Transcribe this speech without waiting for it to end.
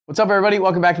What's up, everybody?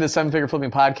 Welcome back to the Seven Figure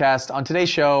Flipping Podcast. On today's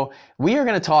show, we are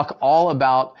going to talk all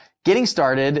about getting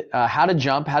started, how to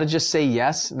jump, how to just say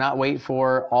yes, not wait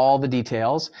for all the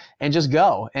details, and just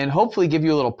go. And hopefully give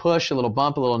you a little push, a little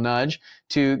bump, a little nudge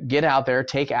to get out there,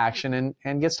 take action,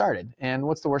 and get started. And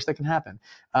what's the worst that can happen?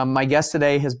 My guest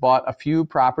today has bought a few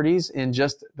properties in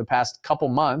just the past couple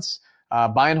months.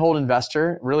 Buy and hold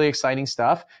investor, really exciting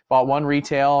stuff. Bought one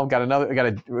retail, got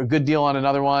a good deal on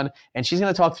another one. And she's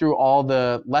going to talk through all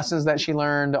the lessons that she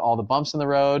learned, all the bumps in the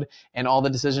road, and all the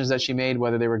decisions that she made,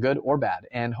 whether they were good or bad.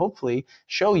 And hopefully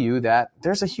show you that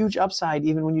there's a huge upside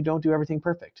even when you don't do everything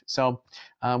perfect. So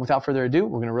without further ado,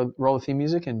 we're going to roll the theme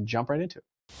music and jump right into it.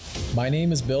 My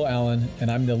name is Bill Allen, and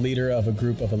I'm the leader of a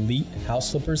group of elite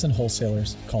house flippers and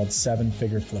wholesalers called Seven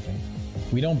Figure Flipping.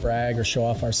 We don't brag or show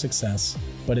off our success,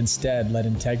 but instead let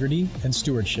integrity and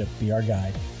stewardship be our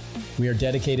guide. We are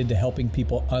dedicated to helping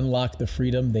people unlock the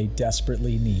freedom they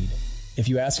desperately need. If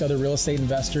you ask other real estate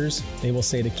investors, they will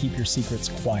say to keep your secrets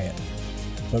quiet.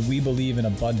 But we believe in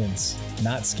abundance,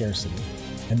 not scarcity,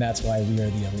 and that's why we are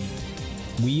the elite.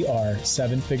 We are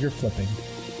Seven Figure Flipping,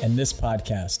 and this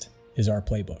podcast is our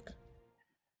playbook.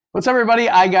 What's up, everybody?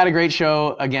 I got a great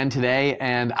show again today,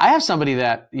 and I have somebody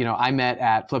that, I met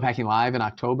at Flip Hacking Live in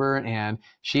October, and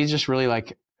she's just really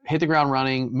hit the ground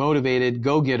running, motivated,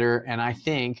 go-getter, and I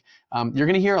think you're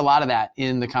going to hear a lot of that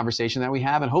in the conversation that we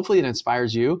have, and hopefully it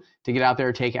inspires you to get out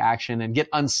there, take action, and get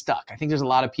unstuck. I think there's a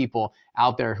lot of people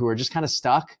out there who are just kind of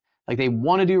stuck. Like, they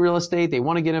want to do real estate, they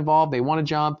want to get involved, they want to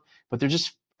jump, but they're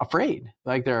just afraid.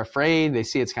 They're afraid, they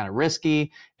see it's kind of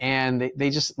risky, and they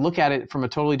just look at it from a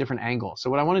totally different angle. So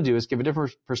what I want to do is give a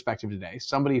different perspective today,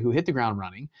 somebody who hit the ground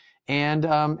running, and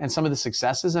some of the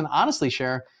successes, and honestly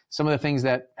share some of the things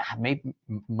that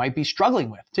might be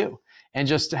struggling with too. And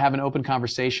just to have an open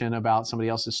conversation about somebody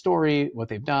else's story, what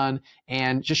they've done,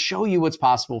 and just show you what's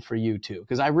possible for you too.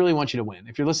 Because I really want you to win.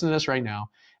 If you're listening to this right now,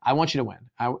 I want you to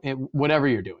win. Whatever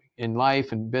you're doing in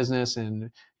life and business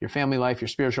and your family life, your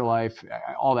spiritual life,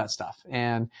 all that stuff.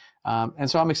 And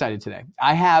so I'm excited today.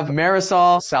 I have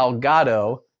Marisol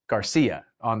Salgado Garcia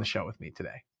on the show with me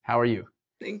today. How are you?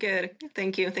 Good.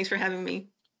 Thank you. Thanks for having me.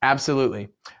 Absolutely.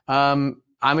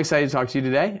 I'm excited to talk to you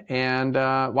today. And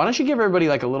why don't you give everybody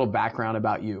a little background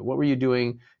about you? What were you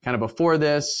doing kind of before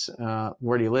this?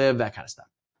 Where do you live? That kind of stuff.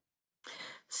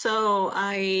 So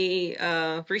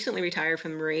I recently retired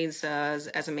from the Marines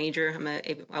as a major.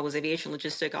 I was aviation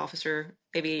logistics officer,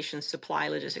 aviation supply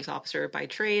logistics officer by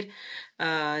trade.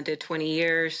 Did 20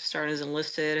 years, started as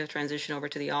enlisted, transitioned over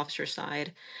to the officer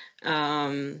side,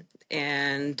 and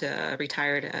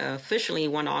retired officially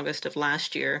 1 August of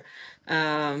last year.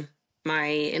 My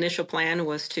initial plan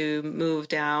was to move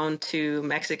down to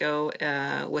Mexico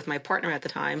with my partner at the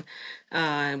time.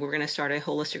 And we're going to start a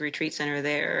holistic retreat center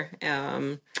there.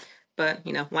 But,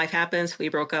 life happens. We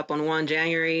broke up on 1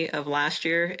 January of last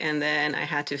year. And then I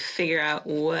had to figure out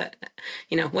what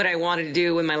I wanted to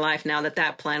do with my life now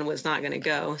that plan was not going to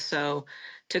go. So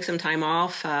took some time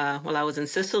off while I was in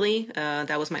Sicily.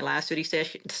 That was my last duty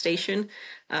station.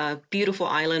 Beautiful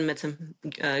island, met some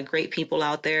great people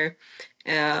out there.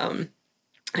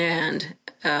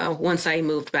 Once I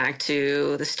moved back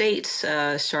to the States,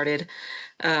 started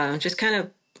just kind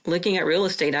of looking at real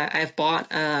estate. I've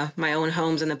bought my own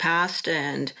homes in the past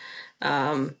and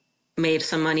made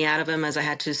some money out of them as I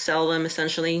had to sell them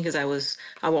essentially because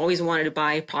I've always wanted to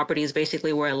buy properties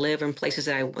basically where I live and places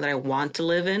that I want to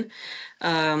live in.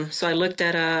 So I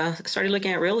started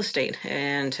looking at real estate,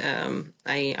 and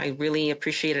I really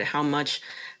appreciated how much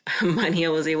money I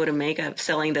was able to make of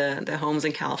selling the homes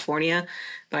in California.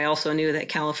 But I also knew that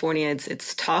California,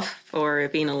 it's tough for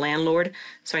being a landlord.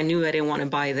 So I knew I didn't want to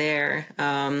buy there.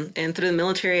 And through the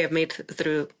military, I've made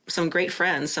through some great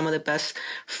friends. Some of the best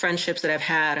friendships that I've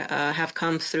had have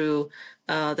come through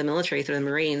the military, through the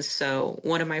Marines. So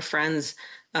one of my friends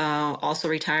also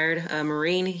retired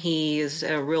Marine. He is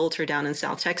a realtor down in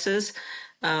South Texas.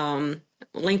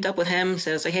 Linked up with him,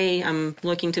 says, hey, I'm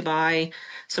looking to buy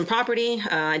some property.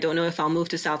 I don't know if I'll move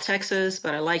to South Texas,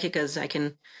 but I like it because I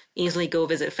can easily go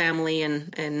visit family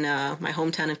in my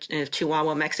hometown of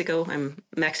Chihuahua, Mexico. I'm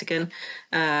Mexican,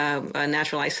 a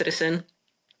naturalized citizen.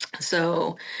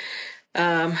 So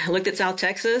I looked at South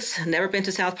Texas, never been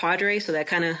to South Padre, so that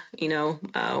kind of,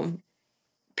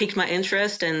 piqued my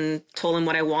interest, and told him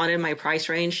what I wanted, my price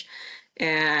range.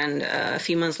 And a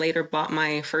few months later, bought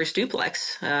my first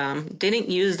duplex. Didn't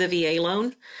use the VA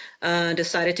loan.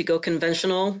 Decided to go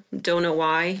conventional. Don't know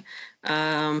why.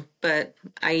 But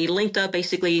I linked up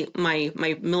basically my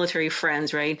military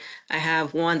friends, right? I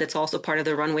have one that's also part of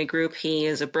the Runway group. He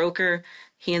is a broker.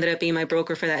 he ended up being my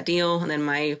broker for that deal. And then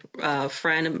my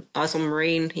friend, also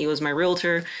Marine, he was my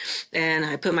realtor. And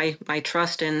I put my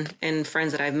trust in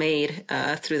friends that I've made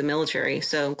through the military.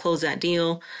 So closed that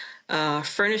deal,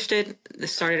 furnished it. It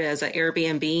started as an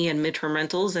Airbnb and midterm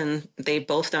rentals, and they've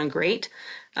both done great.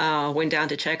 Went down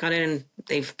to check on it, and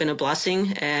they've been a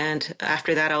blessing. And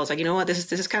after that, I was like, you know what,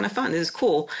 this is kind of fun. This is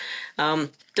cool.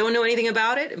 Don't know anything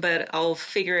about it, but I'll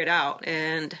figure it out.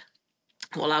 And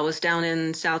while I was down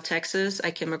in South Texas,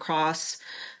 I came across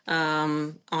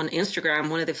on Instagram,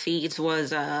 one of the feeds was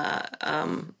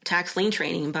tax lien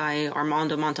training by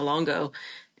Armando Montalongo,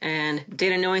 and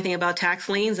didn't know anything about tax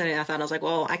liens. And I thought, I was like,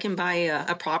 well, I can buy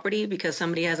a property because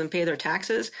somebody hasn't paid their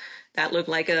taxes. That looked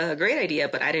like a great idea,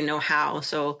 but I didn't know how.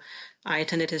 So I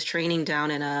attended his training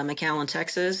down in McAllen,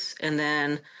 Texas. And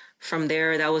then from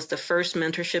there, that was the first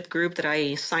mentorship group that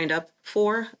I signed up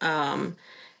for.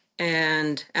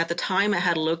 And at the time, I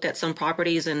had looked at some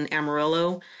properties in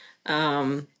Amarillo.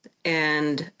 And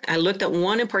I looked at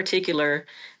one in particular,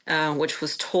 which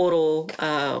was total.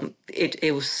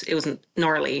 It was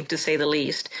gnarly, to say the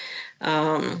least.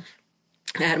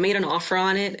 I had made an offer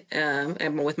on it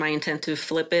with my intent to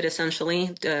flip it.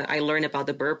 Essentially, I learned about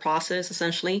the BRRRR process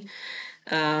essentially,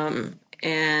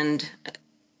 and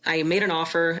I made an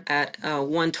offer at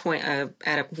 120.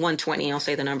 At 120, I'll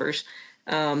say the numbers.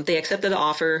 They accepted the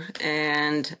offer,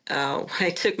 and when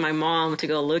I took my mom to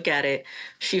go look at it,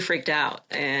 she freaked out,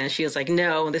 and she was like,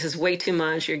 "No, this is way too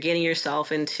much. You're getting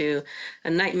yourself into a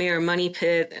nightmare money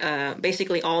pit."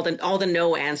 Basically, all the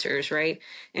no answers, right?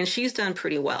 And she's done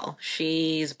pretty well.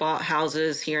 She's bought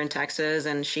houses here in Texas,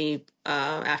 and she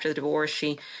after the divorce,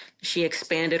 she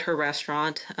expanded her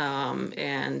restaurant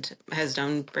and has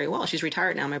done very well. She's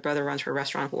retired now. My brother runs her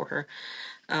restaurant for her.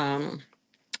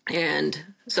 And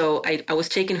so I was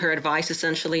taking her advice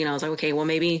essentially, and I was like, okay, well,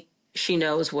 maybe she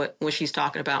knows what she's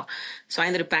talking about. So I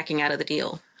ended up backing out of the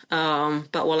deal.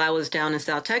 But while I was down in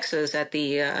South Texas at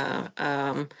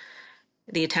the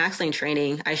tax lien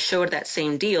training, I showed that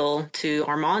same deal to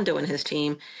Armando and his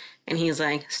team. And he's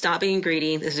like, stop being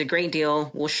greedy. This is a great deal.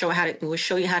 We'll show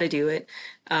you how to do it.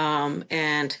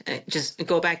 And just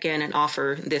go back in and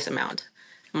offer this amount.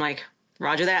 I'm like,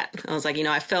 Roger that. I was like,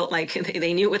 I felt like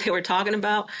they knew what they were talking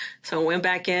about. So I went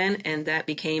back in, and that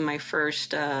became my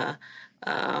first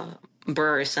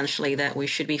BRRRR, essentially, that we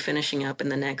should be finishing up in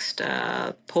the next,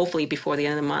 hopefully before the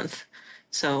end of the month.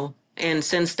 So, and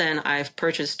since then, I've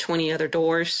purchased 20 other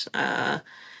doors to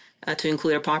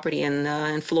include a property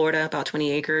in Florida, about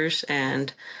 20 acres.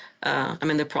 And I'm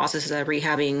in the process of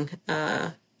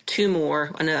rehabbing two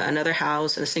more, another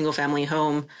house and a single family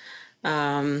home.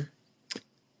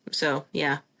 So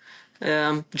yeah,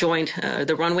 joined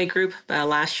the Runway group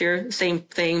last year. Same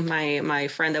thing. My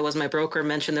friend that was my broker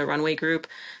mentioned the Runway group.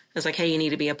 I was like, hey, you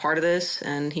need to be a part of this.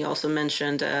 And he also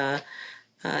mentioned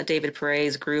David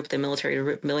Pereira's group, the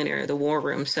Military Millionaire, the War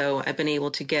Room. So I've been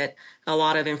able to get a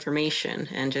lot of information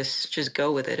and just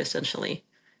go with it, essentially.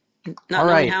 Not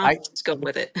knowing how, just go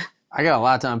with it. I got a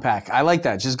lot to unpack. I like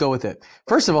that. Just go with it.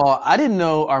 First of all, I didn't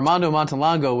know Armando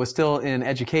Montalongo was still in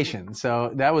education.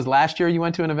 So that was last year you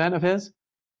went to an event of his?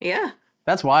 Yeah.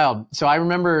 That's wild. So I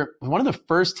remember one of the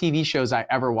first TV shows I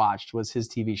ever watched was his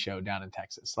TV show down in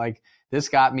Texas. Like, this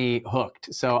got me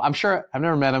hooked. So I'm sure, I've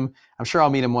never met him. I'm sure I'll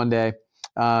meet him one day.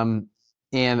 And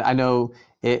I know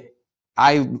it.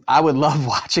 I would love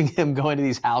watching him go into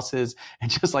these houses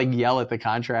and just like yell at the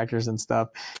contractors and stuff.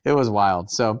 It was wild.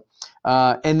 So,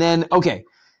 and then, okay,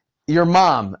 your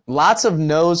mom, lots of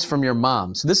no's from your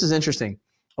mom. So this is interesting.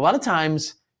 A lot of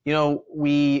times,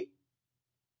 we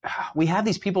have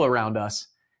these people around us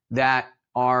that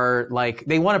are like,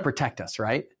 they want to protect us,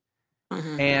 right?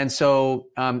 Mm-hmm. And so,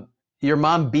 your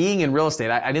mom being in real estate,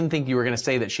 I didn't think you were going to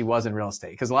say that she was in real estate,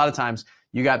 because a lot of times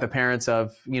you got the parents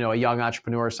of, a young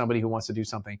entrepreneur, somebody who wants to do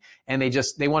something, and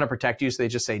they want to protect you. So they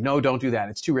just say, no, don't do that.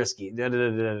 It's too risky. Da, da,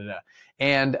 da, da, da.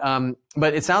 And,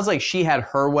 but it sounds like she had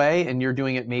her way and you're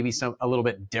doing it maybe a little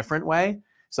bit different way.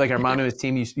 So like Armando and his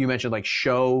team, you mentioned like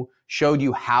showed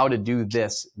you how to do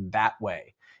this that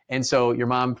way. And so your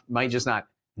mom might just not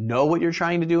know what you're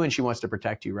trying to do and she wants to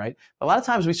protect you, right? A lot of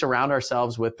times we surround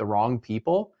ourselves with the wrong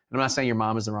people. And I'm not saying your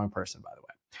mom is the wrong person, by the way,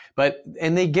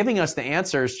 and they giving us the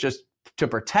answers just to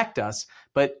protect us.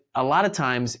 But a lot of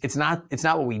times it's not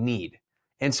what we need.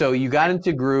 And so you got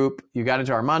into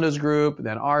Armando's group,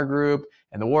 then our group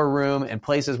and the War Room, and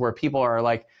places where people are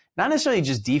like, not necessarily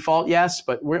just default yes,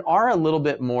 but we are a little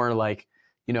bit more like,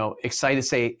 excited to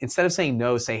say, instead of saying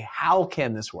no, say, how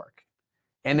can this work?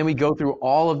 And then we go through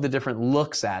all of the different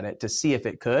looks at it to see if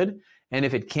it could. And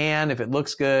if it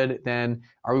looks good, then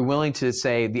are we willing to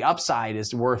say the upside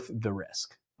is worth the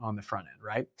risk? on the front end,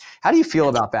 right? How do you feel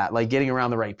about that? Like getting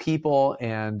around the right people,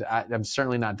 and I'm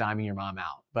certainly not diming your mom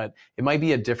out, but it might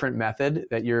be a different method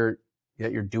that you're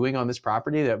doing on this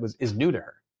property that is new to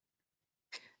her.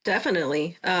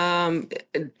 Definitely.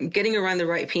 Getting around the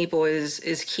right people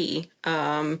is key.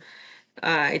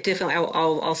 I definitely,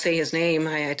 I'll say his name.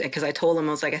 Because I told him,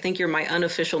 I was like, I think you're my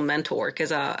unofficial mentor.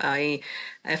 Because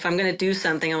if I'm gonna do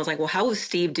something, I was like, well, how would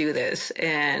Steve do this?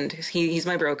 And he's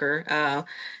my broker.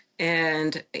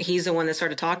 And he's the one that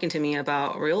started talking to me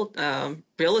about real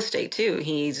estate too.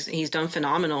 He's done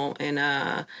phenomenal in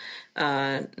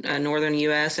northern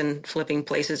U.S. and flipping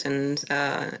places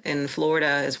in Florida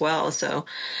as well. So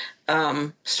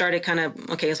started kind of,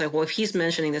 okay, it's like, well, if he's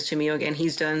mentioning this to me again,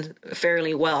 he's done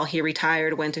fairly well. He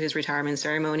retired, went to his retirement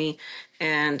ceremony,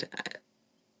 and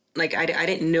like I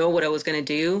didn't know what I was going to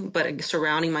do, but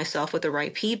surrounding myself with the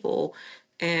right people.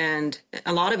 And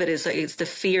a lot of it is like, it's the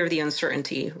fear of the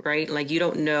uncertainty, right? Like you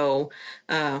don't know,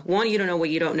 one, you don't know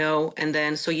what you don't know. And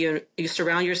then so you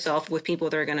surround yourself with people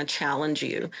that are going to challenge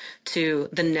you to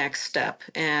the next step.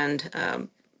 And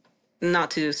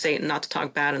not to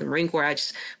talk bad in the Marine Corps. I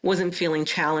just wasn't feeling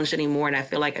challenged anymore, and I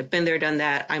feel like I've been there, done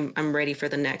that. I'm ready for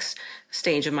the next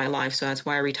stage of my life, so that's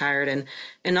why I retired. And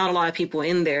not a lot of people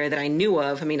in there that I knew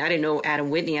of. I mean, I didn't know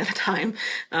Adam Whitney at the time,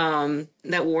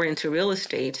 that were into real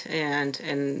estate,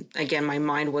 and again, my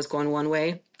mind was going one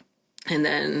way. And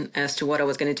then as to what I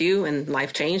was going to do, and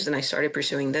life changed, and I started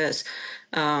pursuing this.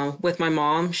 With my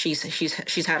mom, she's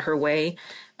had her way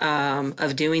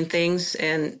of doing things,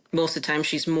 and most of the time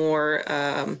she's more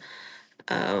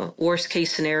worst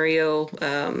case scenario,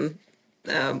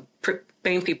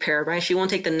 being prepared, right? She won't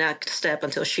take the next step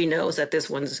until she knows that this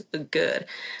one's good.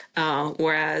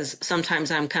 Whereas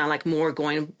sometimes I'm kind of like more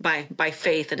going by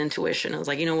faith and intuition. I was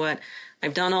like, you know what?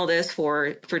 I've done all this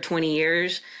for 20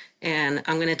 years, and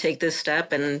I'm going to take this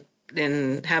step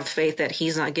and have faith that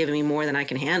he's not giving me more than I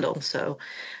can handle. So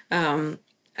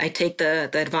I take the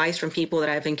advice from people that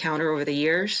I've encountered over the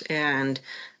years, and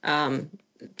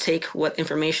take what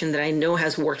information that I know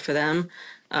has worked for them,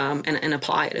 and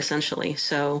apply it essentially.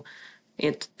 So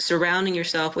it's surrounding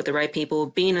yourself with the right people,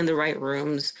 being in the right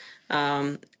rooms.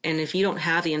 And if you don't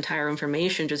have the entire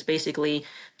information, just basically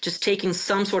just taking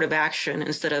some sort of action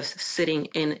instead of sitting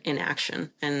in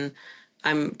inaction. And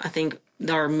I think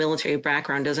our military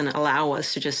background doesn't allow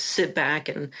us to just sit back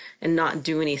and not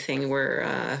do anything.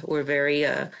 We're very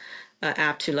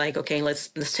apt to like, okay, let's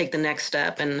take the next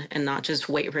step and not just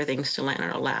wait for things to land on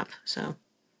our lap. So.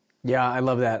 Yeah, I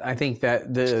love that. I think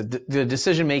that the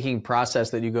decision-making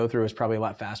process that you go through is probably a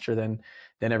lot faster than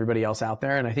everybody else out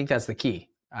there. And I think that's the key.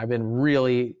 I've been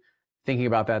really thinking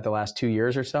about that the last 2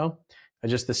 years or so.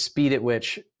 Just the speed at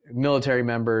which military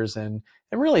members and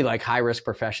really like high-risk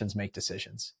professions make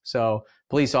decisions. So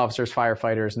police officers,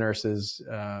 firefighters, nurses,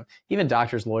 even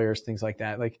doctors, lawyers, things like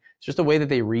that. Like it's just the way that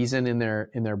they reason in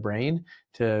their brain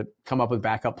to come up with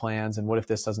backup plans. And what if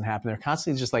this doesn't happen? They're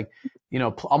constantly just like,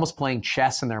 almost playing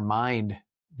chess in their mind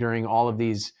during all of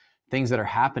these things that are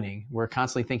happening. We're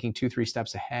constantly thinking 2-3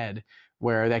 steps ahead,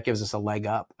 where that gives us a leg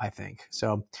up, I think.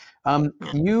 So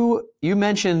you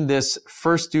mentioned this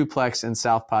first duplex in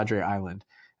South Padre Island.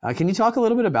 Can you talk a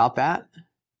little bit about that?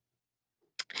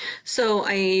 So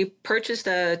I purchased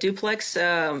a duplex,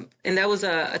 and that was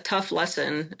a tough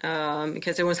lesson,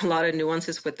 because there was a lot of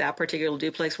nuances with that particular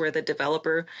duplex where the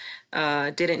developer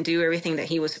didn't do everything that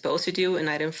he was supposed to do, and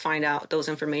I didn't find out those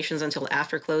informations until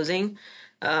after closing.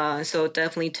 So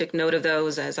definitely took note of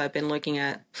those as I've been looking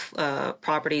at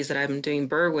properties that I'm doing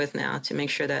BRRRR with now to make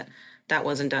sure that that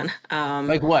wasn't done.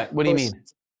 Like what? What do you mean?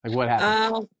 Like what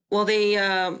happened? Well,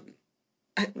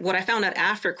 what I found out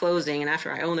after closing and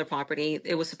after I owned the property,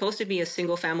 it was supposed to be a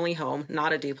single family home,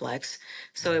 not a duplex.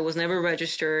 So it was never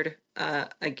registered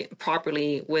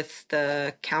properly with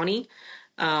the county.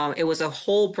 It was a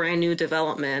whole brand new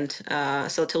development.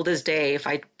 So till this day, if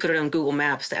I put it on Google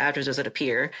Maps, the address doesn't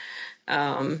appear.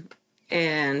 And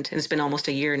it's been almost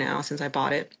a year now since I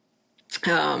bought it.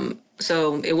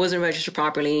 So it wasn't registered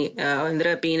properly. Ended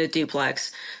up being a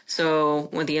duplex. So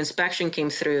when the inspection came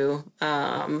through,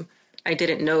 I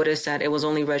didn't notice that it was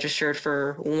only registered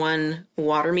for one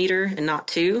water meter and not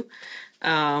two,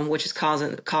 which has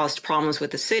caused problems with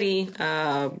the city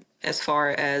as far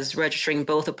as registering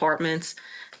both apartments,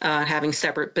 having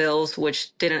separate bills,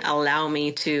 which didn't allow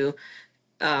me to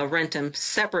rent them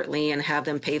separately and have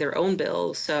them pay their own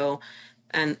bills. So,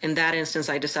 and in that instance,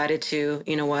 I decided to,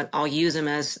 you know what, I'll use them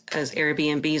as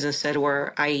Airbnbs instead,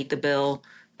 where I eat the bill,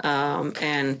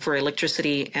 and for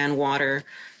electricity and water.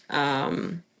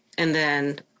 And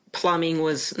then plumbing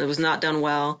was not done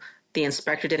well. The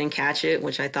inspector didn't catch it,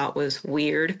 which I thought was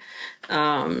weird.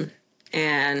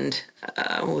 and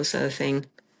what was the other thing?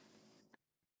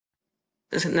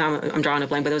 Now I'm drawing a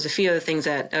blank, but there was a few other things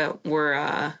that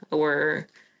were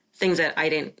things that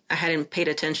I hadn't paid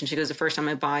attention to because the first time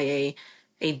I buy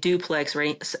a duplex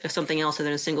or something else other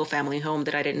than a single family home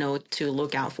that I didn't know to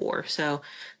look out for. So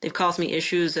they've caused me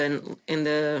issues and in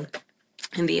the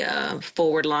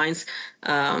forward lines,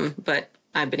 but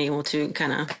I've been able to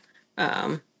kind of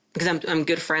because I'm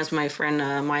good friends with my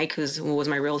friend Mike, who was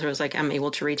my realtor. Was like I'm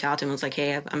able to reach out to him. And was like,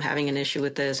 hey, I'm having an issue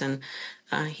with this, and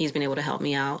he's been able to help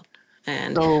me out.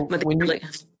 And So but when you like,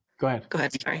 go ahead. go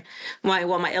ahead. Sorry, my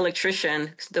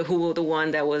electrician, the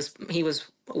one that he was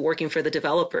working for the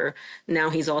developer.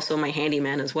 Now he's also my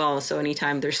handyman as well. So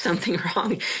anytime there's something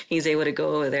wrong, he's able to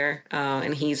go over there,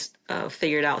 and he's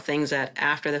figured out things that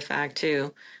after the fact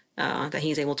too, that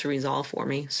he's able to resolve for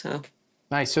me. So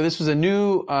Nice. So this was a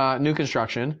new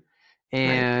construction, right,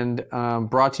 and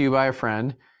brought to you by a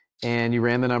friend, and you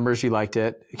ran the numbers. You liked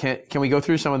it. Can we go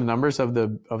through some of the numbers of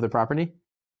the property?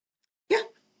 yeah,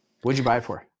 What'd you buy it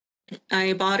for?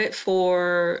 I bought it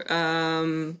for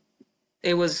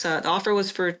it was the offer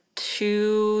was for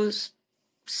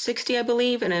 260, I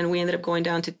believe, and then we ended up going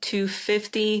down to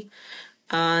 250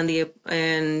 on the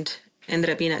and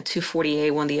ended up being at 248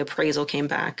 when the appraisal came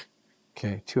back.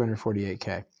 Okay,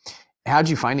 248K. How'd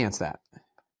you finance that?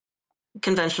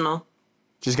 Conventional.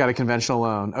 Just got a conventional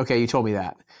loan. Okay, you told me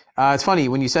that. It's funny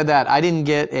when you said that. I didn't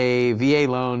get a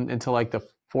VA loan until like the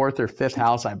fourth or fifth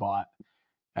house I bought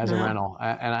as a Yeah. rental,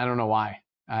 and I don't know why.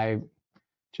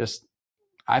 Just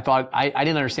I thought I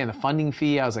didn't understand the funding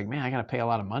fee. I was like, man, I got to pay a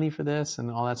lot of money for this and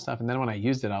all that stuff. And then when I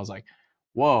used it, I was like,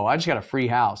 whoa, I just got a free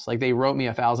house. Like they wrote me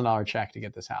 $1,000 check to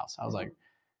get this house. I was like,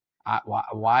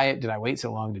 why did I wait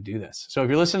so long to do this? So if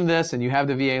you're listening to this and you have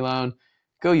the VA loan,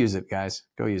 go use it, guys.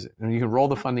 Go use it. And you can roll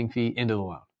the funding fee into the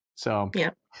loan. So Yeah.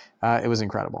 it was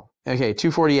incredible. Okay,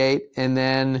 248. And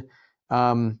then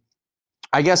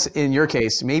I guess in your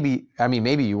case, maybe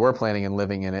you were planning on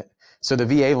living in it. So the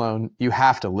VA loan, you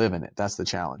have to live in it. That's the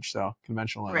challenge. So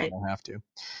conventional loan, you Right. don't have to.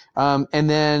 And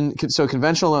then, so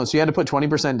conventional loan, so you had to put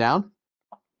 20% down?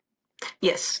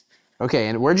 Yes. Okay,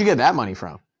 and where'd you get that money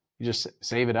from? You just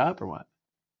save it up or what?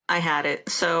 I had it.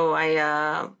 So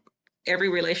every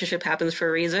relationship happens for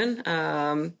a reason.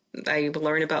 I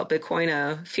learned about Bitcoin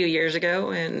a few years ago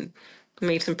and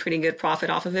made some pretty good profit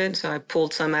off of it. So I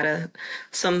pulled some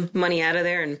money out of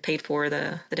there and paid for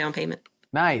the down payment.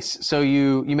 Nice. So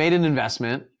you made an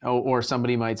investment, or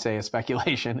somebody might say a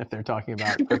speculation if they're talking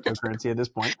about cryptocurrency at this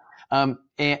point.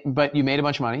 But you made a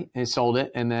bunch of money and sold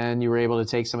it, and then you were able to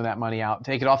take some of that money out,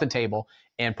 take it off the table,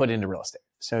 and put it into real estate.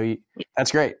 So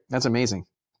that's great. That's amazing.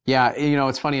 Yeah,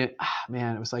 it's funny.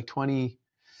 Man, it was like I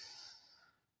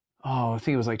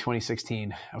think it was like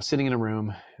 2016. I was sitting in a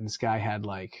room, and this guy had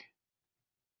like,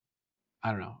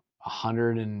 I don't know,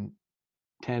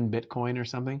 110 Bitcoin or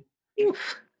something.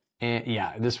 Oof. And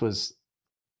yeah,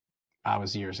 I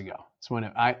was years ago. So when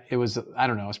it was, I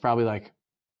don't know, it was probably like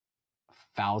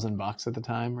 $1,000 at the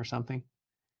time or something.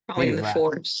 Probably Maybe in the less.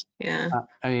 fours. Yeah.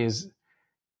 I mean,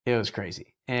 it was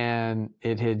crazy. And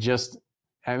it had just,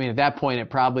 I mean, at that point, he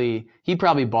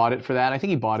probably bought it for that. I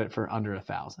think he bought it for under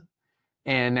 1,000.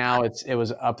 And now it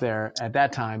was up there at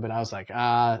that time, but I was like,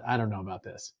 I don't know about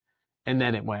this. And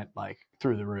then it went like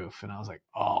through the roof. And I was like,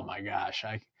 oh my gosh.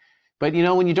 But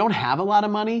when you don't have a lot of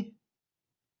money,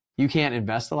 you can't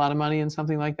invest a lot of money in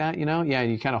something like that, Yeah,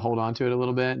 you kind of hold on to it a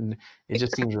little bit, and it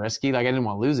just seems risky. Like I didn't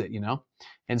want to lose it,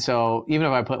 And so even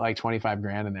if I put like 25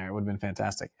 grand in there, it would have been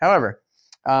fantastic. However,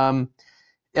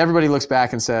 everybody looks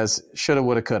back and says, shoulda,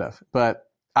 woulda, coulda. But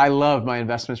I love my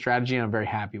investment strategy, and I'm very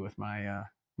happy with my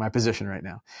position right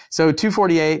now. So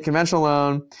 248 conventional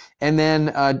loan, and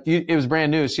then it was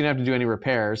brand new, so you didn't have to do any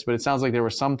repairs. But it sounds like there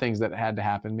were some things that had to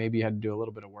happen. Maybe you had to do a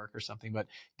little bit of work or something. But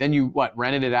then you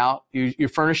rented it out? You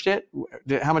furnished it?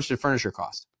 How much did furniture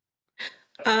cost?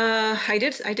 I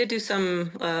did do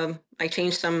some I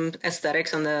changed some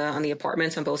aesthetics on the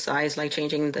apartments on both sides, like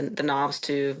changing the knobs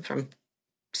from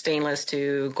stainless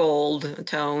to gold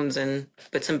tones and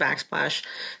with some backsplash.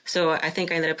 So I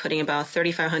think I ended up putting about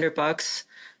 $3,500.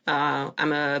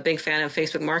 I'm a big fan of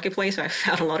Facebook Marketplace, so I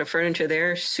found a lot of furniture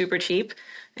there, super cheap.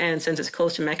 And since it's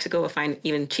close to Mexico, I find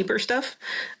even cheaper stuff.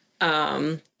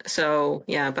 So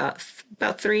yeah,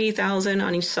 about 3,000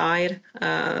 on each side.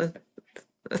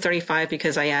 35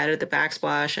 because I added the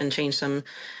backsplash and changed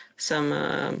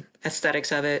some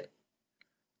aesthetics of it.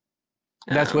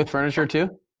 That's with furniture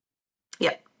too?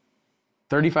 Yeah,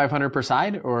 3,500 per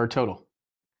side or total?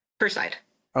 per side.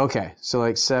 Okay, so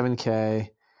like 7K.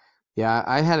 Yeah,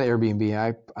 I had an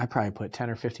Airbnb. I probably put $10,000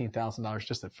 or $15,000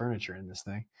 just at furniture in this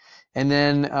thing, and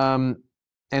then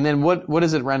And then what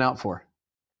does it rent out for?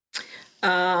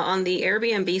 On the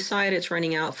Airbnb side, it's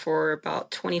renting out for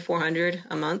about 2,400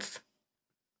 a month.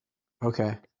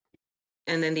 Okay.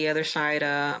 And then the other side,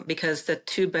 because the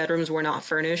two bedrooms were not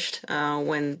furnished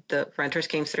when the renters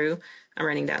came through, I'm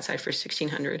renting that side for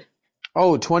 1,600.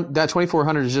 Oh, that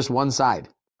 2,400 is just one side,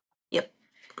 Yep.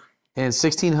 and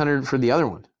 1,600 for the other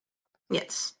one.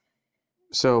 Yes.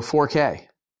 So 4K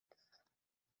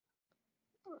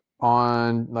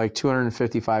on like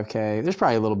 255K. There's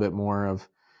probably a little bit more of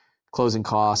closing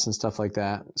costs and stuff like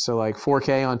that. So like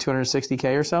 4K on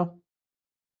 260K or so.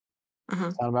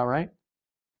 Uh-huh. Sound about right?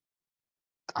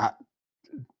 I,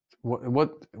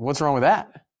 what's wrong with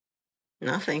that?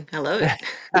 Nothing. I love it.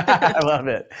 I love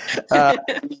it.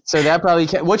 So that probably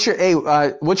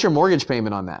what's your mortgage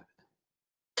payment on that?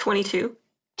 22.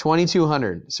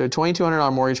 2,200. So 2,200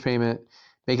 on mortgage payment,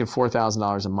 making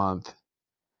 $4,000 a month.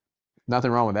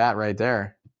 Nothing wrong with that right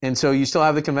there. And so you still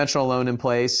have the conventional loan in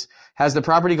place. Has the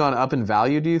property gone up in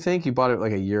value, do you think? You bought it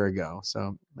like a year ago.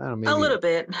 So I don't know, A maybe. little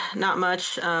bit, not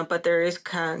much, but there is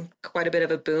quite a bit of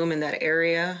a boom in that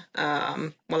area.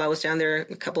 While I was down there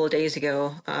a couple of days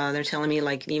ago, they're telling me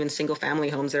like even single family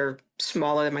homes that are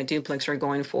smaller than my duplex are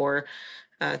going for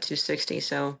 260.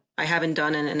 So I haven't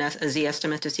done a Z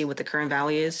estimate to see what the current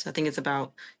value is. I think it's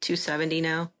about 270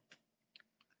 now.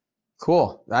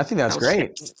 Cool. I think that's That was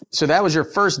great. So that was your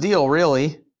first deal,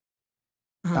 really.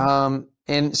 Mhm.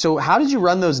 And so how did you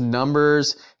run those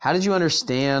numbers? How did you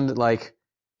understand like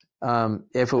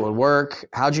if it would work?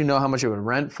 How did you know how much it would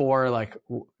rent for? Like,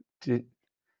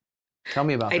 tell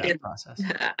me about I that did. process.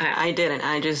 I didn't.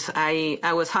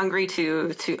 I was hungry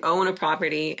to own a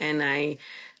property, and I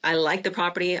liked the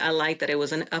property. I liked that it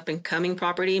was an up and coming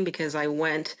property because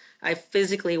I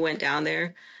physically went down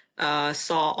there,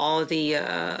 saw all the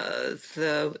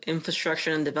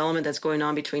infrastructure and development that's going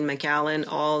on between McAllen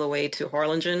all the way to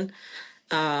Harlingen.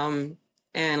 And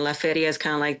La Feria is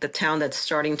kind of like the town that's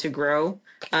starting to grow.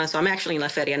 So I'm actually in La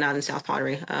Feria, not in South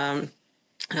Pottery.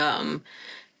 Um,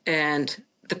 and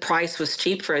the price was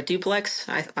cheap for a duplex,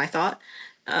 I thought.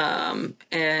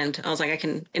 And I was like,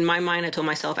 in my mind, I told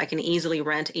myself I can easily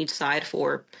rent each side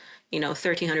for,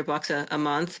 1,300 bucks a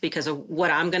month because of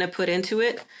what I'm going to put into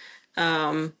it.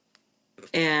 And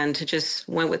just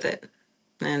went with it.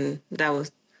 And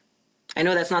I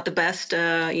know that's not the best,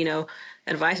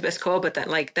 advice, best quote, but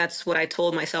that's what I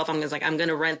told myself. I'm going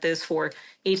to rent this for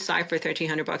each side for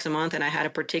 1,300 bucks a month. And I had a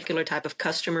particular type of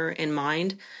customer in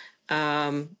mind.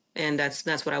 And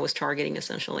that's what I was targeting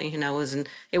essentially. And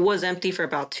it was empty for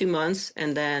about 2 months,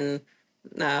 and then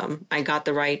I got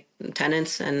the right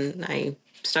tenants, and I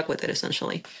stuck with it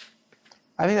essentially.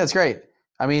 I think that's great.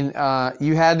 I mean,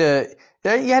 you had to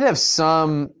have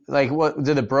some, like, what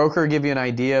did the broker give you an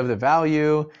idea of the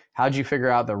value? How'd you figure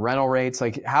out the rental rates?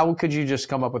 Like, how could you just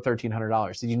come up with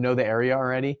 $1,300? Did you know the area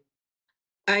already?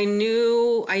 I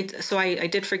knew I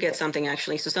did forget something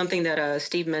actually. So something that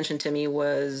Steve mentioned to me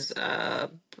was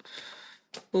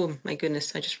oh my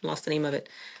goodness, I just lost the name of it.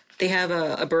 They have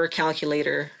a Burr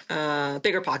calculator,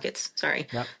 Bigger Pockets. Sorry.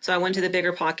 Yep. So I went to the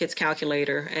Bigger Pockets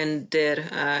calculator and did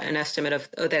an estimate of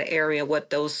that area, what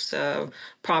those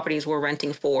properties were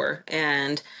renting for,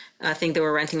 and I think they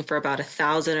were renting for about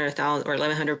 1,000 or 1,000 or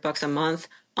 1,100 bucks a month,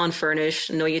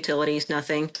 unfurnished, no utilities,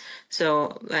 nothing.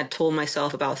 So I told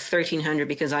myself about 1,300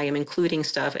 because I am including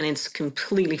stuff, and it's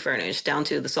completely furnished down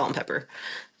to the salt and pepper.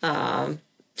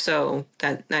 So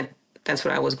that's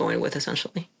what I was going with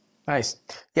essentially. Nice.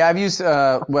 Yeah, I've used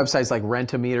websites like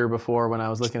Rent-A-Meter before when I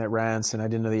was looking at rents and I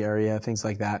didn't know the area, things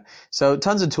like that. So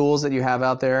tons of tools that you have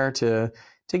out there to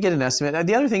get an estimate. And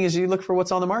the other thing is you look for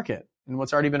what's on the market and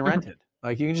what's already been Mhm. rented.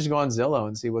 Like you can just go on Zillow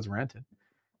and see what's rented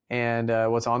and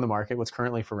what's on the market, what's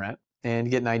currently for rent, and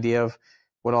get an idea of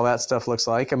what all that stuff looks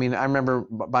like. I mean, I remember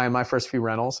buying my first few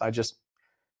rentals. I just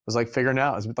was like figuring it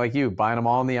out. It was like you, buying them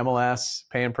all in the MLS,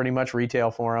 paying pretty much retail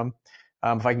for them.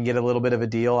 If I can get a little bit of a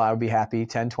deal, I would be happy,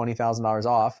 $10,000, $20,000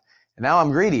 off. And now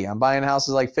I'm greedy. I'm buying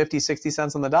houses like 50, 60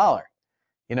 cents on the dollar.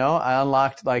 I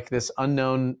unlocked like this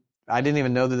unknown, I didn't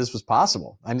even know that this was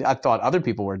possible. I thought other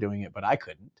people were doing it, but I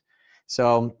couldn't.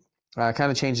 So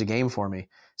kind of changed the game for me.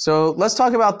 So let's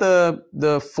talk about the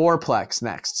fourplex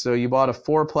next. So you bought a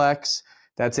fourplex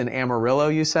that's in Amarillo,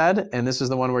 you said, and this is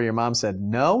the one where your mom said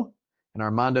no, and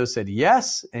Armando said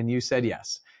yes, and you said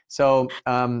yes. So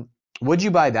what'd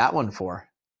you buy that one for?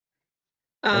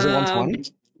 Was it Um,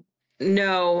 120?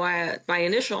 no, my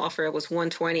initial offer was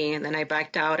 120, and then I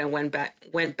backed out and went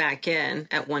back in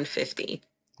at 150.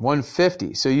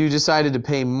 150. So you decided to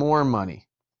pay more money.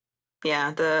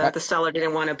 Yeah, the seller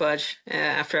didn't want to budge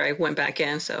after I went back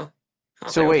in, so I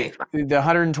was So like, okay, wait, fine. the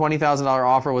 $120,000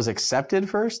 offer was accepted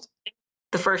first?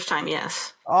 The first time,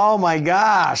 yes. Oh my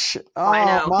gosh. I Oh,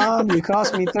 know. mom, you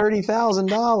cost me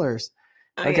 $30,000.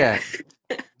 Oh yeah. Okay.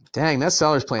 Dang, that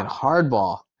seller's playing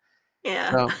hardball.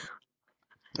 Yeah. So,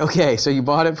 okay, so you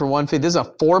bought it for 150. This is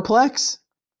a fourplex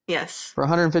Yes. for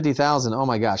 150,000. Oh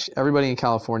my gosh. Everybody in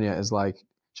California is like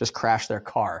just crashed their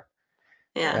car.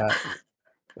 Yeah.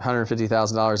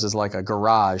 $150,000 is like a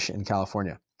garage in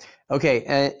California. Okay,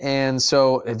 and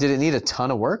so did it need a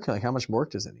ton of work? Like how much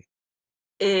work does it need?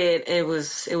 It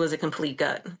was a complete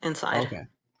gut inside. Okay.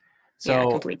 Yeah,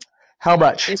 So complete how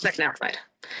much? inside and outside.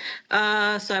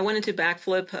 So I went into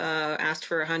backflip, asked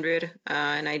for 100,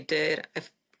 and I did.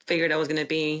 Figured I was gonna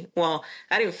be, well,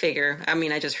 I didn't figure. I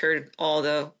mean, I just heard all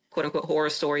the quote unquote horror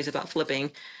stories about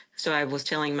flipping. So I was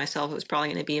telling myself it was probably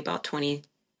gonna be about 20,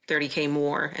 30K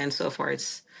more. And so far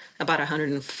it's about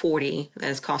 140 that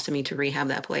has costed me to rehab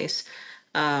that place.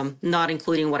 Not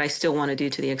including what I still want to do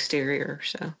to the exterior.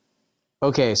 So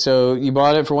Okay, so you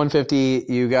bought it for 150,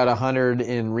 you got 100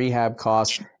 in rehab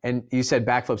costs, and you said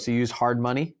backflip, so you use hard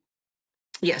money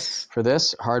yes, for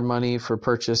this, hard money for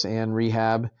purchase and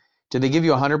rehab. Did they give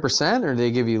you 100% or did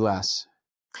they give you less?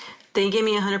 they gave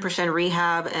me 100%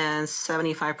 rehab and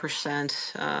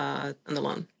 75% on the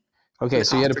loan, Okay, the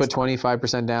so you had cost to for put small.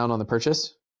 25% down on the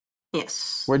purchase?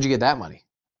 Yes, Where'd you get that money?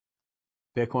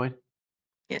 Bitcoin?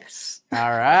 yes, All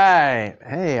right.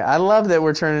 Hey, I love that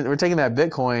we're taking that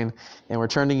Bitcoin and we're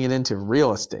turning it into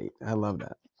real estate. I love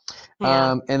that.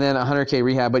 yeah, And then 100K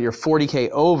rehab, but you're 40K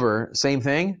over, same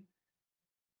thing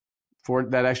for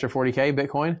that extra 40K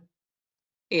Bitcoin.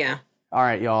 yeah. All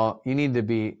right, y'all, you need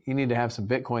to have some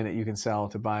Bitcoin that you can sell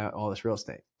to buy all this real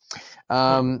estate.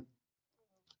 Um,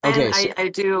 And okay. So I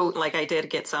do, like, I did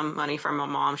get some money from my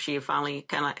mom. She finally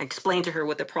kind of explained to her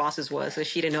what the process was. So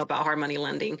she didn't know about hard money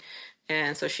lending.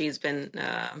 And so she's been,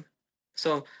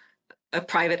 so a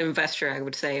private investor, I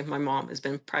would say. My mom has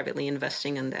been privately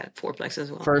investing in that fourplex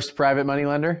as well. first private money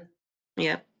lender.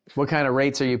 Yep. What kind of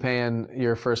rates are you paying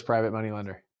your first private money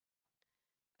lender?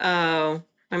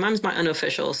 My mom's my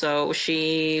unofficial. So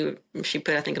she put,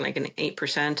 I think, like an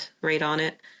 8% rate on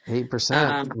it. 8%.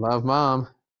 Um, Love mom.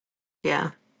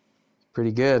 yeah.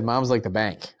 Pretty good. Mom's like the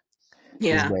bank these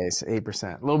Yeah. days.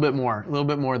 8%. A little bit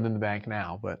more than the bank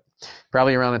now, but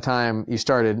probably around the time you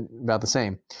started, about the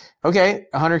same. Okay,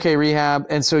 100K rehab.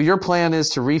 And so your plan is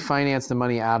to refinance the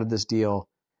money out of this deal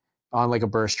on like a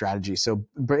BRRRR strategy. So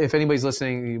if anybody's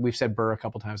listening, we've said BRRRR a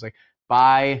couple times, like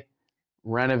buy,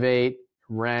 renovate,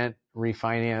 rent,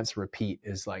 refinance, repeat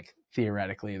is like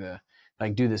theoretically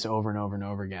like do this over and over and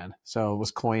over again. So it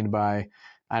was coined by,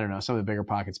 I don't know, some of the bigger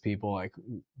pockets people like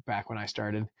back when I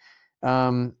started.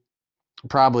 Um,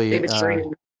 probably, David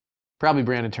Green. probably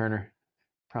Brandon Turner,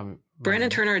 probably Brandon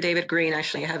Turner or David Green,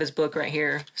 actually, I have his book right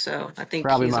here. So I think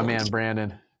probably he's my the one. man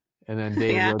Brandon, and then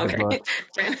David Yeah. wrote the Okay. book.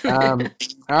 Brandon.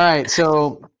 All right,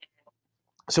 so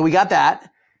we got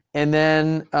that, and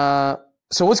then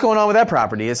so what's going on with that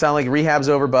property? It sounds like rehab's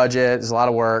over budget. There's a lot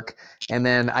of work, and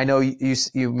then I know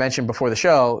you mentioned before the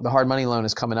show the hard money loan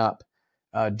is coming up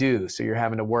due, so you're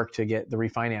having to work to get the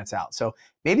refinance out. So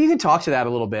maybe you can talk to that a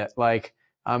little bit, like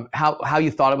how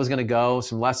you thought it was going to go,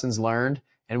 some lessons learned,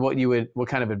 and what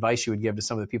kind of advice you would give to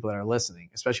some of the people that are listening,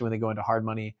 especially when they go into hard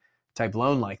money type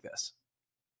loan like this.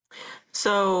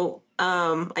 So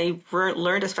I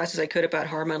learned as fast as I could about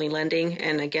hard money lending,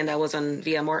 and again, that was on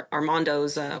via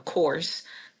Armando's course.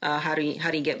 How do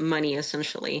you get money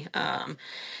essentially?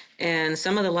 And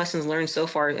some of the lessons learned so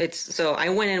far, so I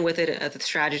went in with it as a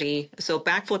strategy. So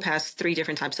Backflip has three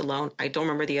different types of loan. I don't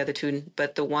remember the other two,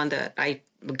 but the one that I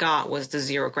got was the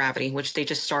zero gravity, which they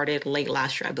just started late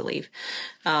last year, I believe.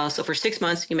 So for 6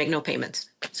 months, you make no payments.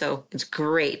 So it's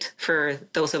great for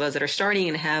those of us that are starting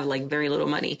and have like very little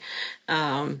money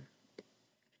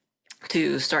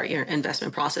to start your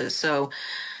investment process. So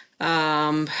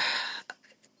my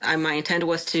intent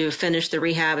was to finish the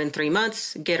rehab in 3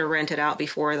 months, get her rented out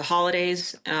before the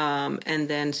holidays, and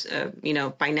then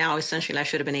by now essentially I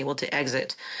should have been able to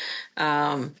exit.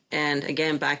 And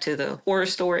again, back to the horror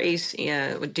stories,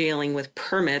 dealing with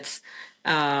permits.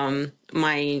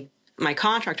 My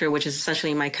contractor, which is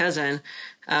essentially my cousin,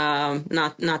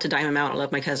 not to dime him out, I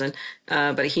love my cousin,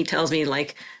 but he tells me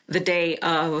like the day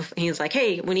of, he's like,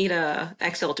 hey, we need a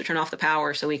Excel to turn off the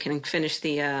power so we can finish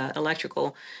the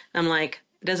electrical. I'm like,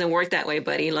 it doesn't work that way,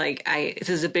 buddy. Like, this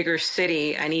is a bigger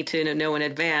city. I need to know in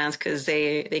advance because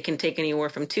they can take anywhere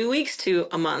from 2 weeks to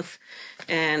a month.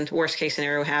 And worst case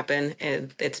scenario happened.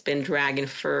 It's been dragging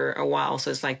for a while.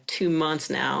 So it's like 2 months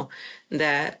now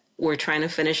that we're trying to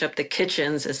finish up the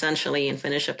kitchens essentially and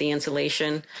finish up the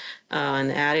insulation in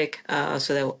the attic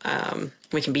so that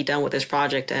we can be done with this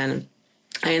project. And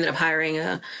I ended up hiring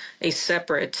a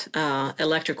separate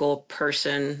electrical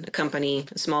person, a company,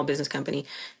 a small business company,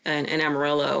 in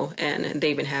Amarillo, and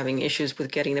they've been having issues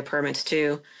with getting the permits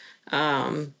too.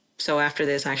 So after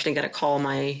this, I actually got to call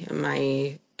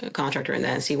my contractor in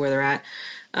that and see where they're at.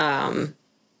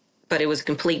 But it was a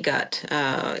complete gut.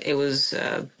 It was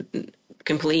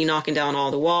completely knocking down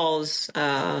all the walls,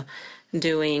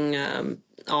 doing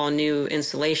all new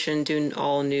insulation, doing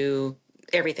all new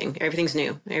everything. Everything's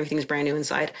new. Everything's brand new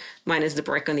inside. Mine is the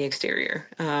brick on the exterior.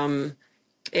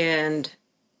 And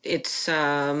it's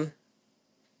the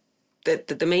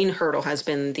main hurdle has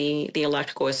been the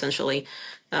electrical essentially.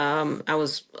 I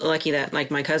was lucky that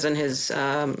like my cousin, his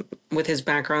with his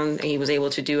background, he was able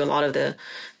to do a lot of the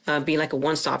be like a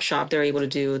one-stop shop. They're able to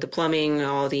do the plumbing,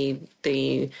 all the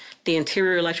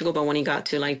interior electrical. But when he got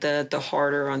to like the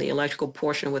harder on the electrical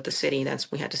portion with the city,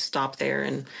 that's we had to stop there,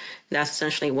 and that's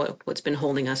essentially what's been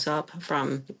holding us up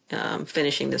from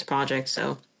finishing this project.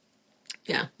 So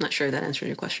yeah, not sure if that answers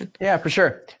your question. Yeah, for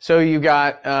sure. So you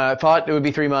got thought it would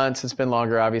be 3 months. It's been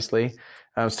longer, obviously.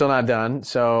 Still not done.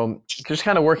 So just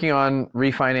kind of working on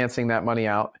refinancing that money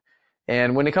out.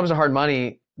 And when it comes to hard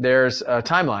money, there's a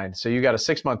timeline. So you got a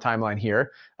 6-month timeline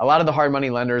here. A lot of the hard money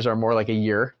lenders are more like a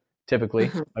year, typically,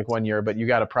 like 1 year. But you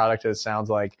got a product that sounds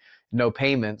like no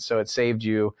payment. So it saved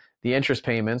you the interest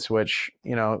payments, which,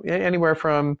 you know, anywhere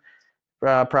from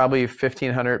probably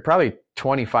 $1,500, probably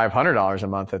 $2,500 a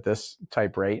month at this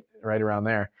type rate, right around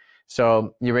there.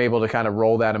 So you're able to kind of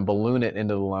roll that and balloon it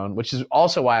into the loan, which is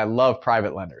also why I love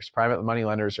private lenders. Private money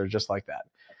lenders are just like that.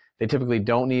 They typically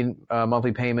don't need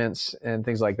monthly payments and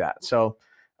things like that. So,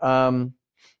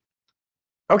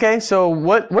 okay. So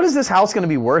what is this house going to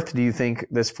be worth, do you think,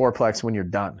 this fourplex when you're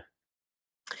done?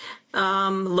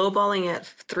 Lowballing at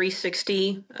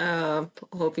 360,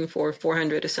 hoping for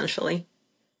 400 essentially.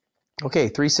 Okay,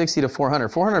 360 to 400.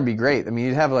 400 would be great. I mean,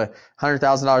 you'd have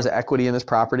 $100,000 of equity in this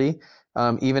property.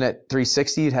 Even at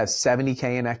 360, you'd have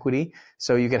 70K in equity.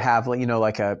 So you could have, you know,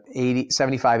 like a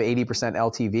 75, 80%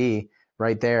 LTV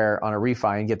right there on a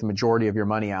refi and get the majority of your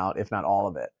money out, if not all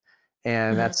of it.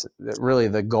 And that's really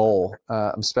the goal,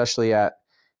 especially at,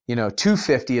 you know,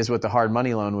 250 is what the hard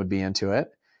money loan would be into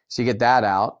it. So you get that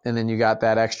out, and then you got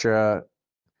that extra,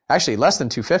 actually less than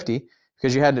 250.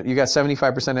 Because you got 75%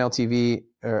 LTV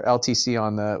or LTC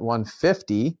on the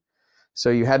 150,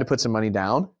 so you had to put some money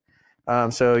down.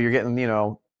 So you're getting, you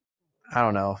know, I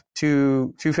don't know,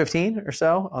 215 or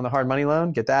so on the hard money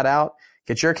loan. Get that out,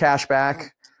 get your cash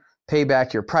back, pay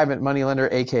back your private money lender,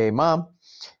 aka mom,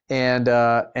 and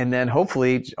then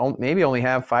hopefully maybe only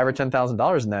have $5,000 or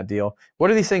 $10,000 in that deal. What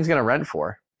are these things going to rent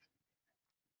for?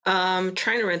 Trying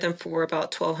to rent them for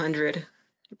about 1,200.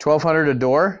 1,200 a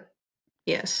door?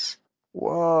 Yes.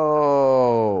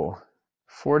 Whoa,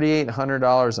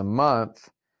 $4,800 a month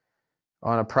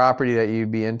on a property that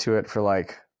you'd be into it for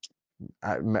like,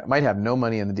 I might have no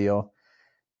money in the deal.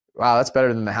 Wow, that's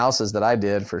better than the houses that I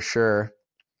did for sure.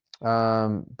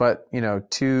 But you know,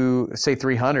 say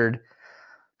 300,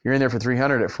 you're in there for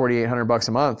 300 at $4,800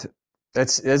 a month.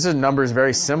 It's a numbers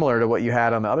very similar to what you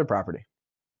had on the other property.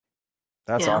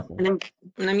 That's awesome.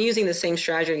 And I'm using the same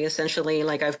strategy essentially.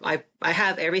 Like I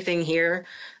have everything here.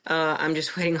 I'm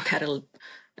just waiting on that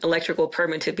electrical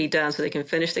permit to be done so they can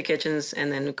finish the kitchens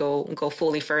and then go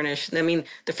fully furnished. I mean,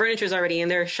 the furniture is already in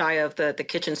there, shy of the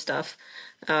kitchen stuff.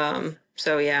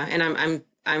 So yeah, and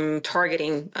I'm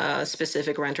targeting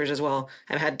specific renters as well.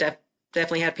 I've had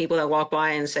definitely had people that walk by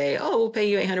and say, "Oh, we'll pay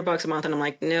you $800 a month," and I'm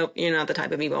like, "Nope, you're not the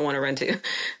type of people I want to rent to."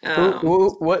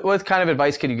 What kind of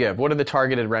advice could you give? What are the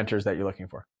targeted renters that you're looking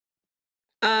for?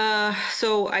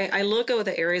 So I look at what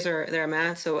the areas that I'm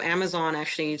at. So Amazon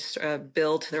actually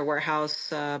built their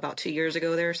warehouse about 2 years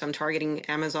ago there. So I'm targeting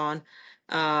Amazon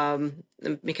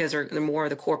because they're more of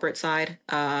the corporate side.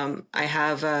 I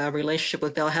have a relationship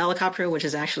with Bell Helicopter, which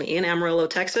is actually in Amarillo,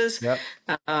 Texas. Yep.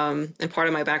 And part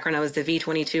of my background, I was the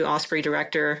V-22 Osprey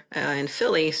director in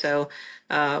Philly. So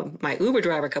my Uber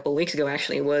driver a couple of weeks ago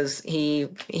actually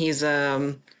he's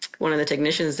one of the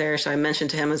technicians there. So I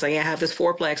mentioned to him, I was like, yeah, I have this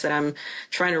fourplex that I'm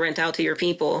trying to rent out to your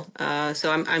people.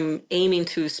 So I'm aiming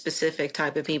to specific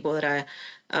type of people that I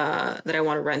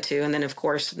want to rent to. And then of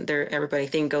course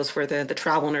everybody goes for the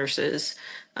travel nurses.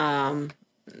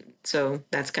 So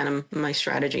that's kind of my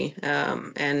strategy.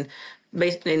 And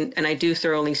I do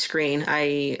thoroughly screen.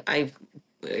 I've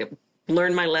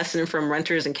learned my lesson from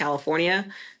renters in California,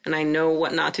 and I know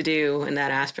what not to do in that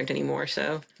aspect anymore.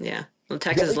 So yeah, well,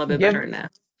 Texas is a little bit better than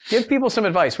that. Give people some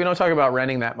advice. We don't talk about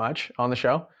renting that much on the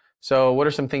show. So what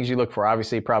are some things you look for?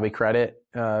 Obviously, probably credit.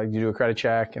 You do a credit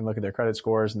check and look at their credit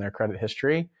scores and their credit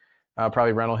history.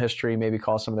 Probably rental history, maybe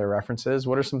call some of their references.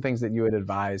 What are some things that you would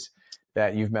advise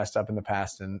that you've messed up in the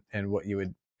past, and what you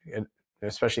would,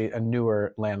 especially a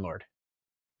newer landlord?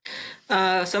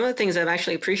 Some of the things I've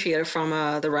actually appreciated from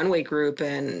the Runway group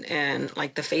and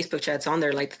like the Facebook chats on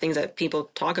there, like the things that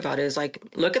people talk about is like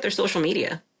look at their social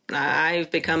media. I've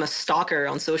become a stalker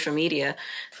on social media.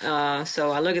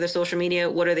 So I look at their social media.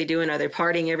 What are they doing? Are they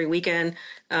partying every weekend?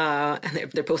 And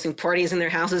they're posting parties in their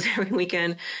houses every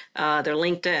weekend. Their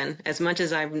LinkedIn. As much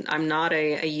as I'm not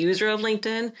a user of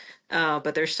LinkedIn,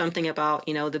 but there's something about,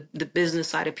 the business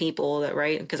side of people that,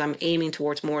 right? Because I'm aiming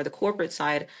towards more of the corporate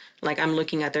side. Like I'm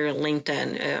looking at their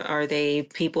LinkedIn. Are they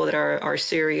people that are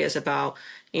serious about,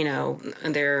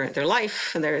 their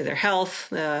life and their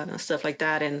health, stuff like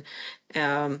that, and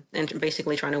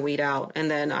basically trying to weed out.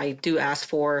 And then I do ask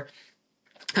for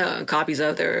copies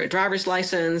of their driver's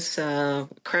license,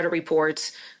 credit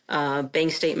reports,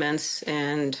 bank statements,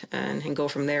 and go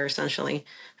from there essentially.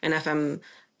 And if I'm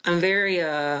very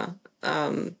I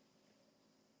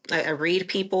read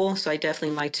people, so I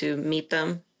definitely like to meet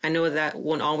them. I know that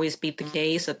won't always be the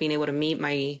case of being able to meet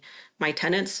my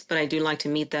tenants, but I do like to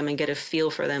meet them and get a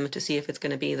feel for them to see if it's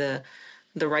going to be the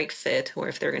right fit, or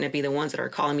if they're going to be the ones that are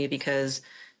calling me because,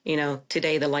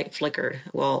 today the light flickered.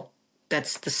 Well,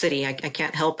 that's the city. I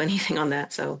can't help anything on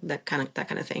that. So that kind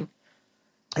of thing.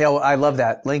 Yeah, well, I love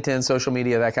that LinkedIn, social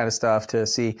media, that kind of stuff to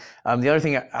see. The other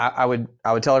thing I would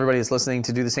tell everybody that's listening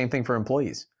to do the same thing for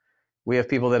employees. We have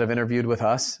people that have interviewed with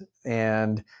us,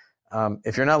 and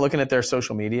if you're not looking at their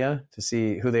social media to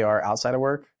see who they are outside of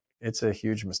work, it's a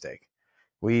huge mistake.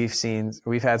 We've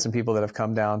had some people that have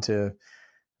come down to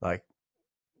like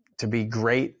to be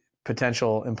great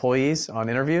potential employees on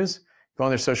interviews, go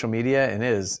on their social media, and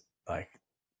it is like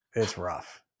it's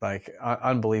rough, like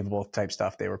unbelievable type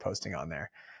stuff they were posting on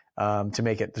there. To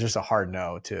make it just a hard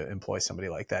no to employ somebody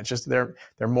like that. Just their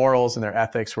morals and their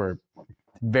ethics were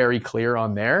very clear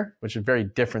on there, which is very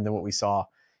different than what we saw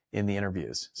in the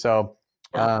interviews. So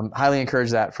highly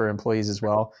encourage that for employees as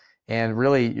well. And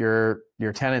really your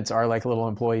tenants are like little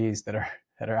employees that are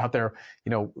out there,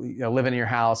 living in your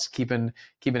house, keeping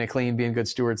it clean, being good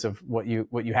stewards of what you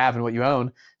have and what you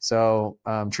own. So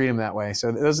treat them that way.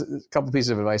 So those are a couple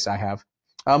pieces of advice I have.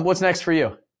 What's next for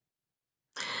you?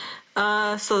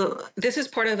 So this is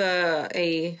part of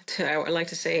I would like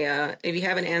to say, if you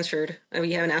haven't asked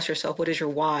yourself, what is your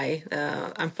why?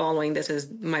 I'm following this as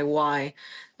my why.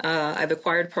 I've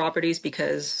acquired properties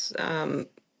because,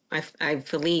 I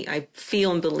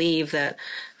feel and believe that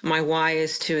my why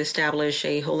is to establish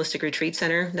a holistic retreat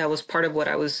center. That was part of what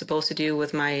I was supposed to do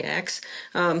with my ex.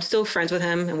 Still friends with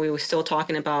him, and we were still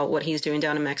talking about what he's doing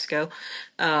down in Mexico.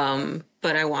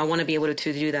 But I want to be able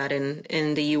to do that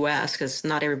in the U.S. because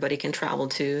not everybody can travel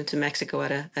to Mexico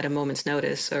at a moment's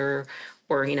notice or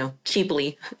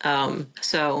cheaply. I'm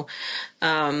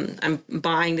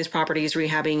buying these properties,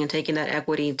 rehabbing, and taking that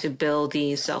equity to build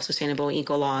the self-sustainable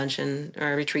eco lodge and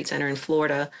retreat center in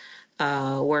Florida,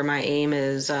 where my aim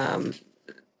is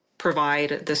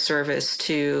provide the service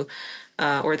to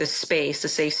or the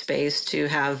safe space to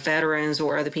have veterans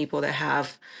or other people that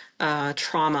have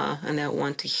trauma and that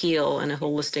want to heal in a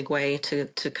holistic way to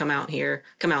come out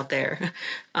there,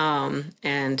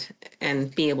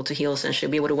 and be able to heal,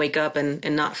 essentially be able to wake up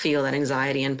and not feel that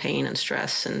anxiety and pain and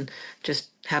stress and just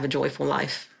have a joyful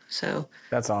life. So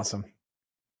that's awesome.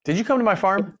 Did you come to my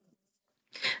farm?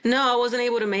 No, I wasn't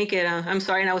able to make it. I'm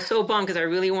sorry, and I was so bummed because I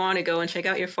really wanted to go and check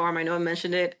out your farm. I know I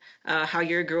mentioned it, how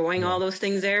you're growing all those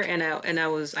things there, and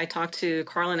I talked to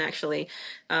Carlin actually,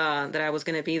 that I was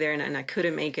going to be there, and I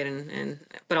couldn't make it,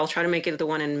 but I'll try to make it the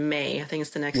one in May. I think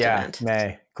it's the next event.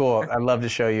 May. Cool. I'd love to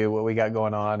show you what we got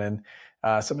going on, and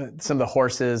some of the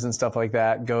horses and stuff like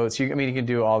that, goats. You can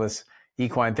do all this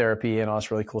equine therapy and all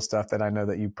this really cool stuff that I know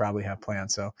that you probably have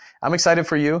planned. So I'm excited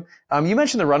for you. You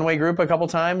mentioned the Runway Group a couple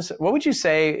times. What would you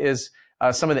say is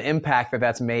some of the impact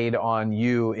that's made on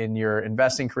you in your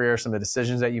investing career, some of the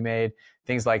decisions that you made,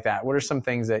 things like that? What are some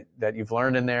things that you've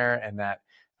learned in there, and that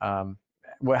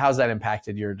how's that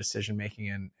impacted your decision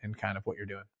making and kind of what you're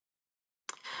doing?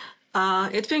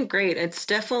 It's been great. It's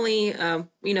definitely,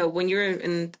 when you're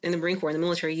in the Marine Corps, in the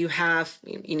military, you have,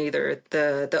 either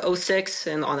the O6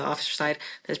 and on the officer side,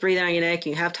 that's breathing on your neck.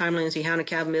 You have time limits, you have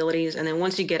accountabilities. And then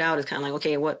once you get out, it's kind of like,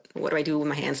 okay, what do I do with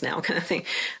my hands now kind of thing.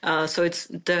 So it's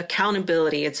the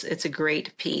accountability. It's a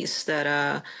great piece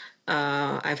that,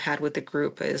 I've had with the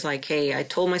group is like, hey, I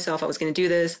told myself I was going to do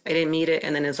this. I didn't meet it.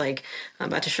 And then it's like, I'm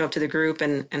about to show up to the group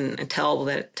and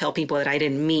tell people that I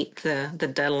didn't meet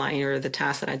the deadline or the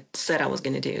task that I said I was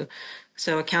going to do.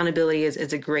 So accountability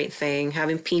is a great thing.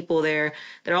 Having people there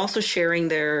that are also sharing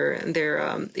their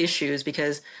issues,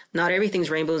 because not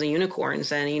everything's rainbows and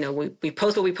unicorns. And we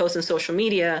post what we post on social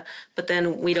media, but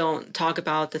then we don't talk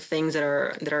about the things that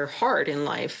are hard in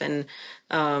life. And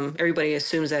everybody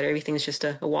assumes that everything's just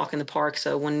a walk in the park.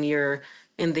 So when you're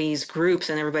in these groups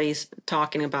and everybody's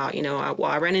talking about,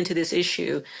 I ran into this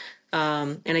issue.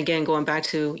 And again, going back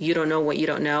to you don't know what you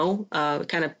don't know,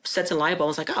 kind of sets a light bulb.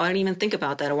 It's like, oh, I didn't even think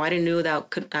about that. Or I didn't know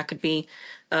that could be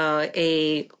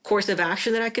a course of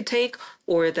action that I could take,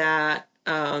 or that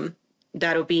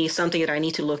that'll be something that I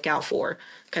need to look out for,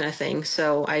 kind of thing.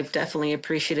 So I've definitely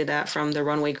appreciated that from the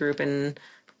Runway group. And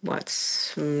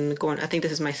what's going? I think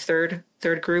this is my third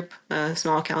group,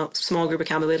 small group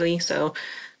accountability. So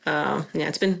yeah,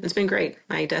 it's been great.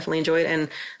 I definitely enjoy it, and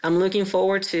I'm looking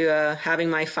forward to having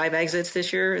my 5 exits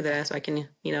this year, so I can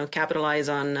capitalize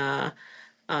on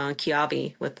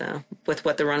Kiabi with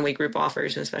what the Runway group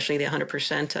offers, especially the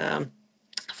 100%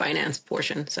 finance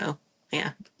portion. So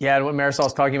yeah. Yeah, and what Marisol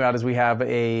is talking about is we have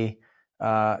a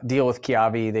deal with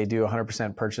Kiavi. They do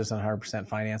 100% purchase and 100%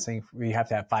 financing. We have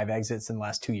to have 5 exits in the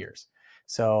last 2 years.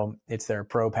 So it's their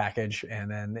pro package,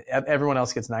 and then everyone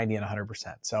else gets 90 and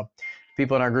 100%. So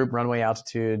people in our group, Runway,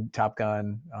 Altitude, Top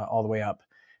Gun, all the way up.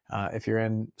 If you're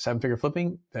in 7-figure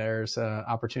flipping, there's an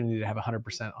opportunity to have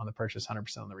 100% on the purchase,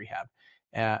 100% on the rehab.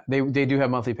 They do have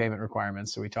monthly payment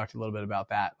requirements, so we talked a little bit about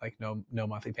that, like no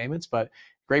monthly payments, but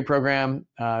great program.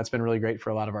 It's been really great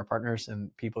for a lot of our partners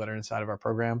and people that are inside of our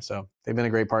program. So they've been a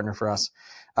great partner for us.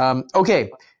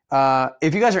 Okay.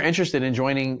 If you guys are interested in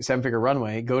joining 7-Figure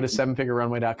Runway, go to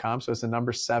 7figurerunway.com. So it's the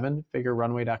number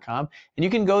 7figurerunway.com. And you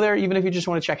can go there even if you just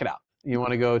want to check it out. You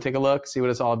want to go take a look, see what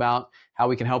it's all about, how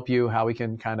we can help you, how we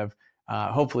can kind of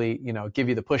hopefully, give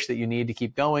you the push that you need to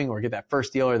keep going or get that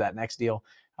first deal or that next deal.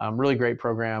 Really great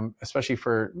program, especially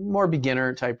for more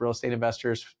beginner type real estate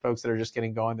investors, folks that are just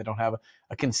getting going, that don't have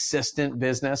a consistent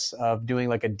business of doing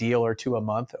like a deal or 2 a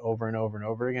month over and over and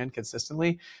over again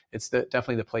consistently. It's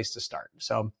definitely the place to start.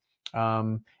 So,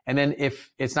 and then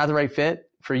if it's not the right fit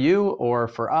for you or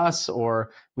for us,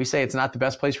 or we say it's not the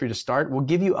best place for you to start, we'll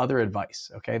give you other advice.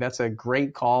 Okay. That's a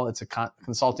great call. It's a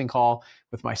consulting call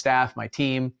with my staff, my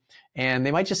team, and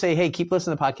they might just say, hey, keep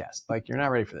listening to the podcast. Like, you're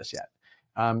not ready for this yet.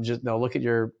 Just they'll look at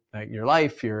your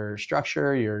life, your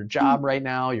structure, your job right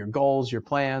now, your goals, your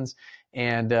plans,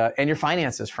 and your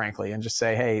finances, frankly, and just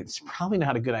say, hey, it's probably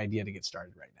not a good idea to get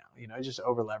started right now. Just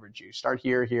over leverage you. Start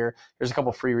here. There's a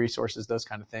couple free resources, those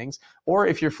kind of things. Or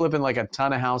if you're flipping like a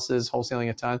ton of houses, wholesaling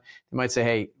a ton, you might say,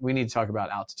 hey, we need to talk about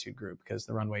Altitude Group because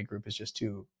the Runway Group is just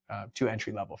too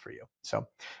entry level for you. So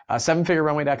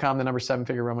 7figurerunway.com, the number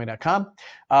 7figurerunway.com.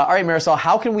 All right, Marisol,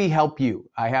 how can we help you?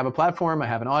 I have a platform. I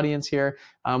have an audience here.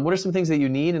 What are some things that you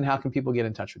need, and how can people get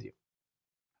in touch with you?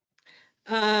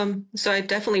 So I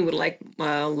definitely would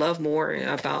love more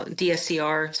about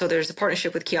DSCR. So there's a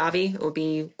partnership with Kiavi. It would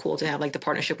be cool to have like the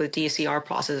partnership with DSCR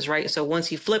process, right? So once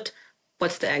you flipped,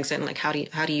 what's the exit? And like, how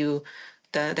do you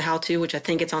the how to, which I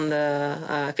think it's on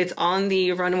the if it's on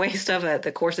the Runway stuff at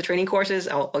the training courses,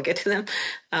 I'll get to them.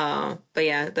 But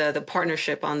yeah, the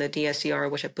partnership on the DSCR,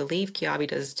 which I believe Kiavi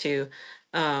does too.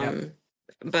 Yep.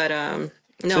 But no,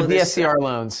 so DSCR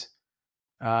loans.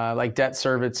 Like debt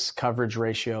service coverage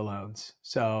ratio loans.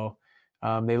 So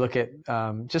they look at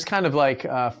just kind of like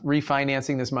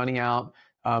refinancing this money out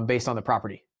based on the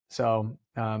property. So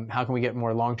how can we get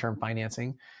more long-term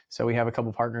financing? So we have a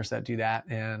couple partners that do that,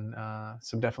 and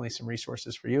definitely some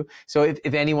resources for you. So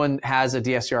if anyone has a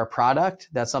DSCR product,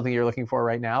 that's something you're looking for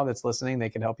right now that's listening, they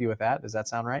can help you with that. Does that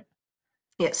sound right?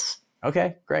 Yes.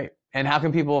 Okay, great. And how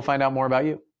can people find out more about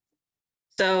you?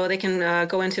 So they can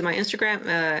go into my Instagram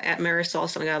at Marisol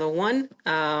Salgado 1.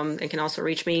 They can also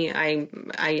reach me. I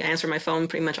answer my phone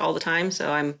pretty much all the time.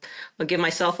 So I'll give my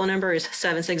cell phone number is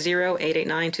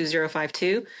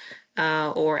 760-889-2052.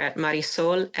 Or at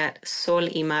Marisol at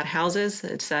Solymar Houses.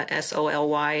 It's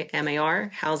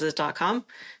SOLYMAR houses.com.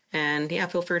 And yeah,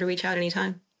 feel free to reach out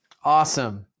anytime.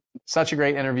 Awesome. Such a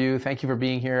great interview. Thank you for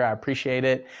being here. I appreciate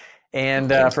it. And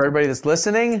for everybody that's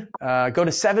listening, go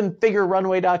to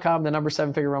 7figurerunway.com, the number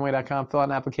 7figurerunway.com, fill out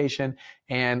an application,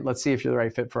 and let's see if you're the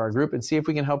right fit for our group and see if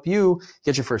we can help you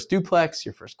get your first duplex,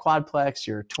 your first quadplex,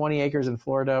 your 20 acres in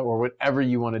Florida, or whatever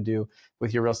you want to do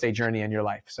with your real estate journey and your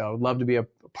life. So I'd love to be a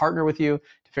partner with you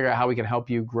to figure out how we can help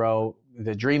you grow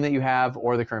the dream that you have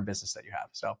or the current business that you have.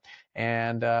 So,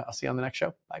 and I'll see you on the next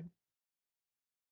show. Bye.